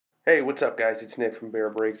Hey, what's up guys? It's Nick from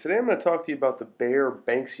Baer Brakes. Today I'm going to talk to you about the Baer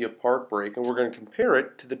Banksia park brake, and we're going to compare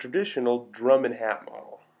it to the traditional drum and hat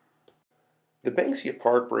model. The Banksia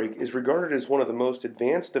park brake is regarded as one of the most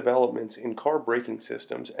advanced developments in car braking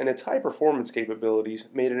systems, and its high performance capabilities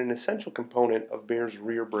made it an essential component of Baer's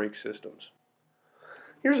rear brake systems.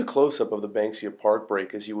 Here's a close-up of the Banksia park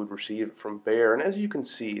brake as you would receive it from Baer, and as you can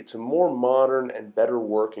see, it's a more modern and better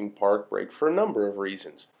working park brake for a number of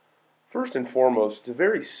reasons. First and foremost, it's a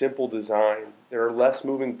very simple design. There are less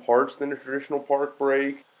moving parts than a traditional park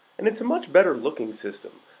brake, and it's a much better looking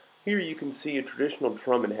system. Here you can see a traditional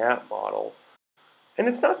drum and hat model. And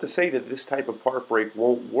it's not to say that this type of park brake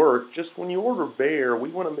won't work, just when you order Baer, we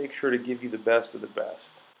want to make sure to give you the best of the best.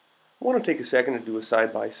 I want to take a second to do a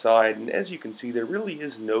side by side, and as you can see, there really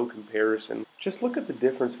is no comparison. Just look at the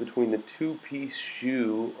difference between the two-piece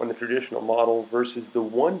shoe on the traditional model versus the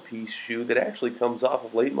one-piece shoe that actually comes off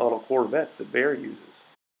of late model Corvettes that Baer uses.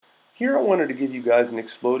 Here I wanted to give you guys an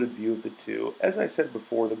exploded view of the two. As I said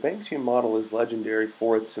before, the Banksia model is legendary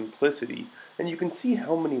for its simplicity, and you can see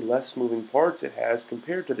how many less moving parts it has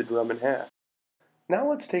compared to the drum and hat. Now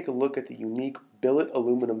let's take a look at the unique billet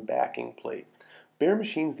aluminum backing plate. Baer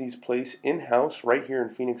machines these plates in-house right here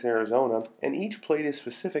in Phoenix, Arizona, and each plate is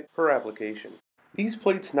specific per application. These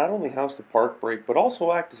plates not only house the park brake, but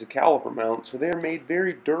also act as a caliper mount, so they are made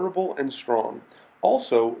very durable and strong.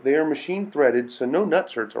 Also, they are machine threaded, so no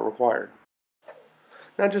nutserts are required.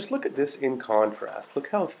 Now just look at this in contrast. Look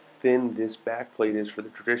how thin this back plate is for the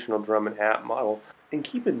traditional drum and hat model, and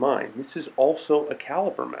keep in mind, this is also a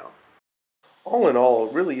caliper mount. All in all,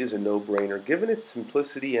 it really is a no-brainer. Given its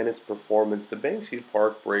simplicity and its performance, the Banksia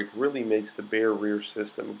park brake really makes the Baer rear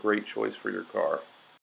system a great choice for your car.